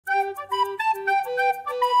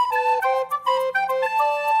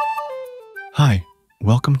Hi,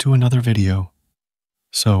 welcome to another video.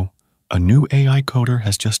 So, a new AI coder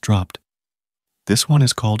has just dropped. This one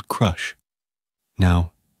is called Crush.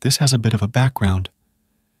 Now, this has a bit of a background.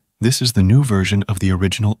 This is the new version of the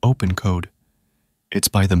original OpenCode. It's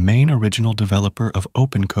by the main original developer of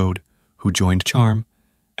OpenCode, who joined Charm,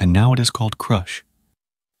 and now it is called Crush.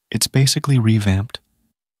 It's basically revamped.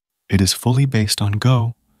 It is fully based on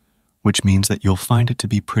Go, which means that you'll find it to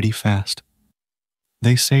be pretty fast.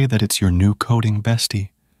 They say that it's your new coding bestie,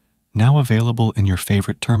 now available in your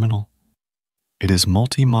favorite terminal. It is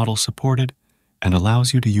multi-model supported and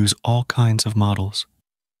allows you to use all kinds of models.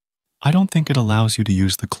 I don't think it allows you to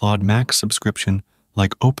use the Claude Max subscription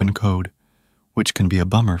like OpenCode, which can be a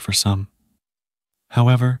bummer for some.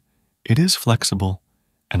 However, it is flexible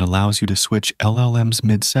and allows you to switch LLMs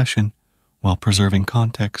mid-session while preserving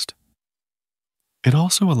context. It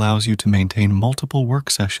also allows you to maintain multiple work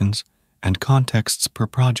sessions and contexts per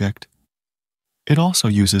project. It also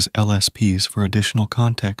uses LSPs for additional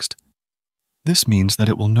context. This means that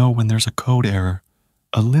it will know when there's a code error,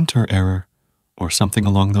 a linter error, or something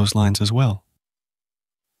along those lines as well.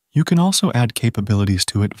 You can also add capabilities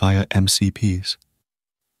to it via MCPs.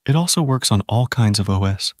 It also works on all kinds of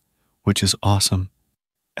OS, which is awesome,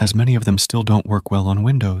 as many of them still don't work well on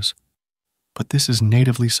Windows. But this is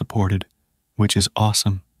natively supported, which is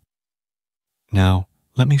awesome. Now,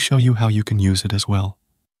 let me show you how you can use it as well.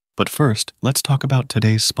 But first, let's talk about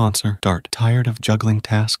today's sponsor, Dart. Tired of juggling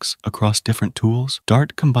tasks across different tools?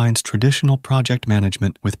 Dart combines traditional project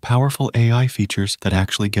management with powerful AI features that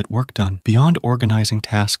actually get work done. Beyond organizing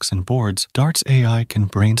tasks and boards, Dart's AI can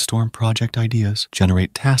brainstorm project ideas,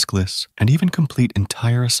 generate task lists, and even complete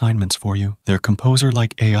entire assignments for you. Their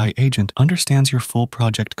composer-like AI agent understands your full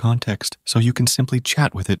project context, so you can simply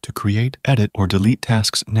chat with it to create, edit, or delete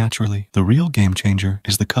tasks naturally. The real game changer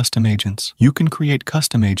is the custom agents. You can create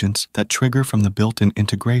custom agents that trigger from the built-in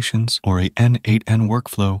integrations or a N8N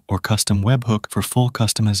workflow or custom webhook for full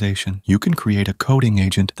customization. You can create a coding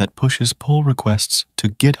agent that pushes pull requests to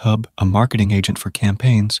GitHub, a marketing agent for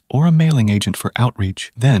campaigns, or a mailing agent for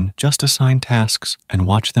outreach. Then, just assign tasks and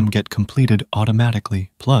watch them get completed automatically.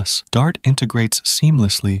 Plus, Dart integrates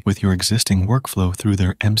seamlessly with your existing workflow through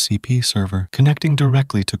their MCP server, connecting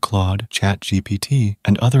directly to Claude, ChatGPT,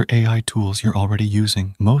 and other AI tools you're already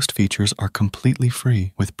using. Most features are completely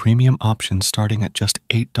free, with premium options starting at just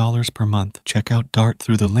 $8 per month. Check out Dart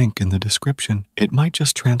through the link in the description. It might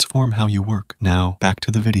just transform how you work. Now, back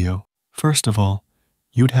to the video. First of all,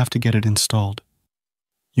 you'd have to get it installed.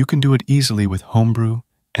 You can do it easily with Homebrew,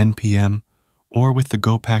 NPM, or with the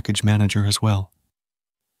Go package manager as well.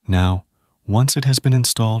 Now, once it has been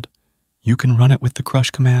installed, you can run it with the Crush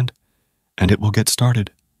command, and it will get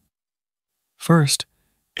started. First,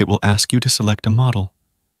 it will ask you to select a model.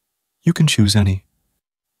 You can choose any.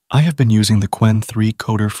 I have been using the Qwen-3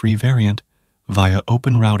 coder-free variant via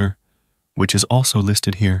OpenRouter, which is also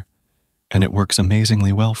listed here, and it works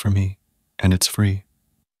amazingly well for me, and it's free.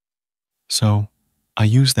 So, I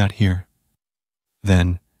use that here.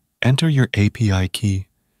 Then, enter your API key,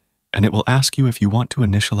 and it will ask you if you want to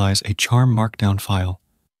initialize a Charm Markdown file,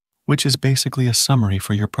 which is basically a summary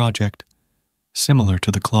for your project, similar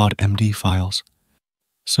to the Claude MD files.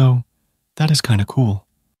 So, that is kind of cool.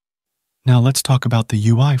 Now let's talk about the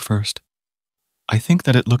UI first. I think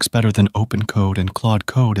that it looks better than OpenCode and Claude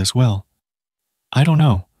Code as well. I don't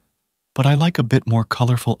know, but I like a bit more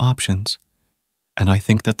colorful options, and I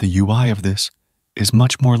think that the UI of this is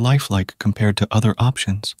much more lifelike compared to other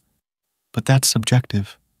options. But that's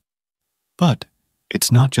subjective. But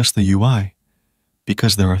it's not just the UI,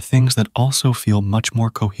 because there are things that also feel much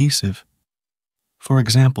more cohesive. For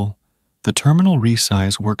example, the terminal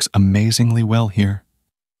resize works amazingly well here.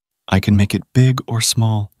 I can make it big or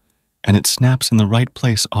small, and it snaps in the right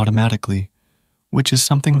place automatically, which is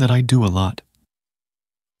something that I do a lot.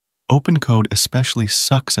 OpenCode especially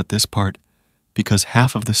sucks at this part because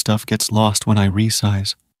half of the stuff gets lost when I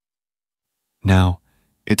resize. Now,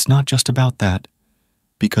 it's not just about that,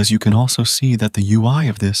 because you can also see that the UI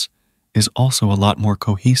of this is also a lot more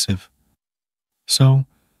cohesive. So,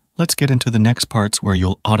 let's get into the next parts where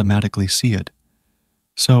you'll automatically see it.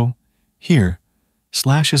 So, here, /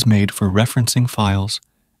 is made for referencing files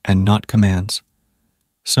and not commands.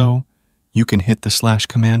 So, you can hit the /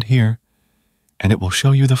 command here, and it will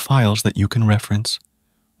show you the files that you can reference,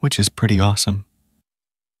 which is pretty awesome.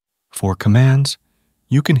 For commands,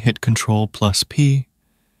 you can hit Ctrl+P,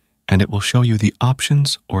 and it will show you the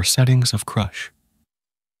options or settings of Crush.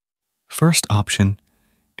 First option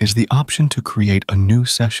is the option to create a new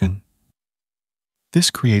session. This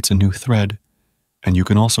creates a new thread, and you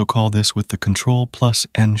can also call this with the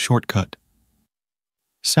Ctrl+N shortcut.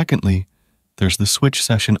 Secondly, there's the switch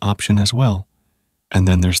session option as well, and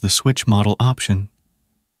then there's the switch model option.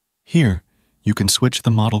 Here, you can switch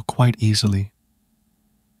the model quite easily.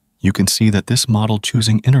 You can see that this model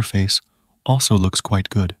choosing interface also looks quite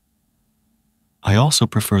good. I also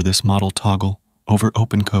prefer this model toggle over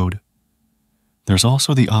OpenCode. There's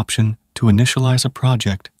also the option to initialize a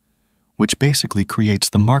project, which basically creates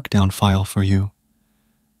the markdown file for you.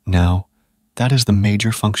 Now, that is the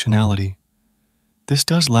major functionality. This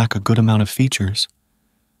does lack a good amount of features,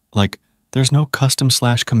 like there's no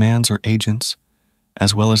custom/commands or agents,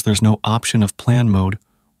 as well as there's no option of plan mode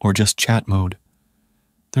or just chat mode.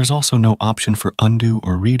 There's also no option for undo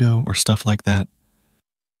or redo or stuff like that.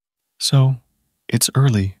 So, it's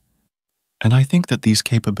early, and I think that these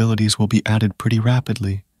capabilities will be added pretty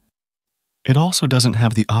rapidly. It also doesn't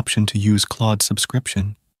have the option to use Claude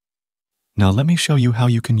subscription. Now let me show you how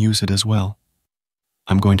you can use it as well.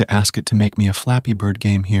 I'm going to ask it to make me a Flappy Bird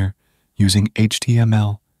game here using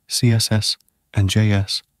HTML, CSS, and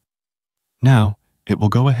JS. Now, it will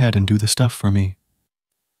go ahead and do the stuff for me.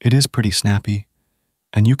 It is pretty snappy,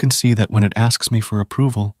 and you can see that when it asks me for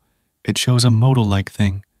approval, it shows a modal-like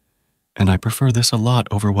thing, and I prefer this a lot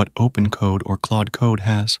over what OpenCode or Claude Code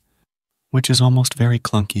has, which is almost very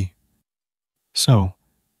clunky. So,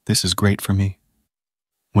 this is great for me.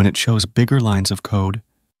 When it shows bigger lines of code,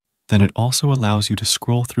 then it also allows you to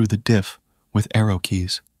scroll through the diff with arrow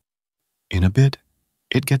keys. In a bit,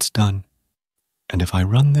 it gets done, and if I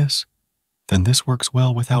run this, then this works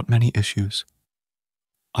well without many issues.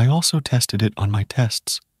 I also tested it on my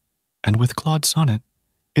tests, and with Claude Sonnet,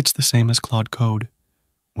 it's the same as Claude Code,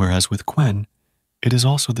 whereas with Qwen, it is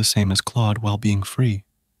also the same as Claude while being free,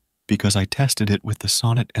 because I tested it with the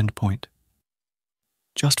Sonnet endpoint.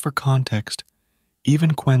 Just for context,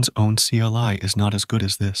 even Qwen's own CLI is not as good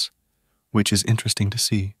as this, which is interesting to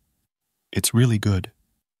see. It's really good.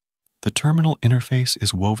 The terminal interface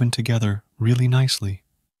is woven together really nicely.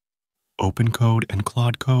 OpenCode and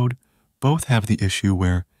Claude Code both have the issue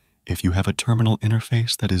where if you have a terminal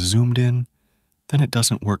interface that is zoomed in, then it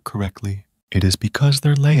doesn't work correctly. It is because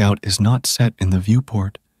their layout is not set in the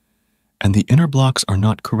viewport, and the inner blocks are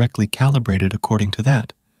not correctly calibrated according to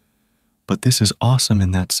that. But this is awesome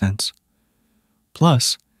in that sense.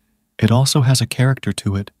 Plus, it also has a character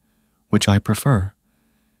to it, which I prefer,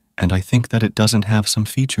 and I think that it doesn't have some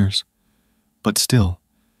features. But still,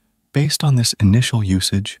 based on this initial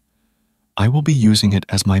usage, I will be using it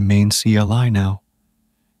as my main CLI now.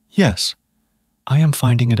 Yes, I am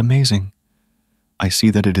finding it amazing. I see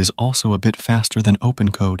that it is also a bit faster than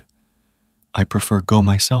OpenCode. I prefer Go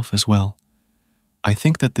myself as well. I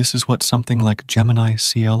think that this is what something like Gemini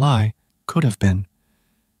CLI could have been,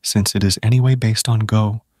 since it is anyway based on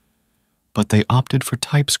Go, but they opted for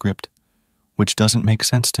TypeScript, which doesn't make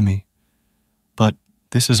sense to me. But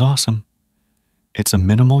this is awesome. It's a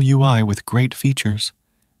minimal UI with great features,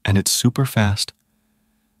 and it's super fast.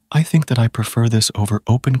 I think that I prefer this over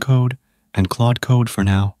OpenCode and Claude Code for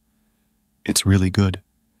now. It's really good.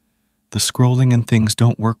 The scrolling and things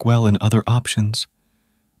don't work well in other options,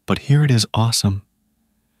 but here it is awesome.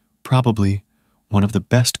 Probably one of the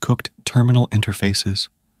best cooked terminal interfaces.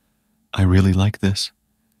 I really like this.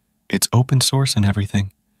 It's open source and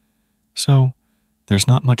everything. So, there's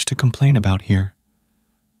not much to complain about here.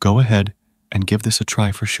 Go ahead and give this a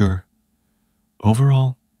try for sure.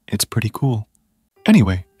 Overall, it's pretty cool.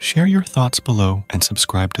 Anyway, share your thoughts below and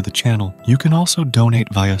subscribe to the channel. You can also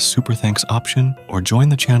donate via Super Thanks option or join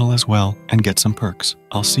the channel as well and get some perks.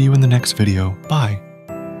 I'll see you in the next video. Bye.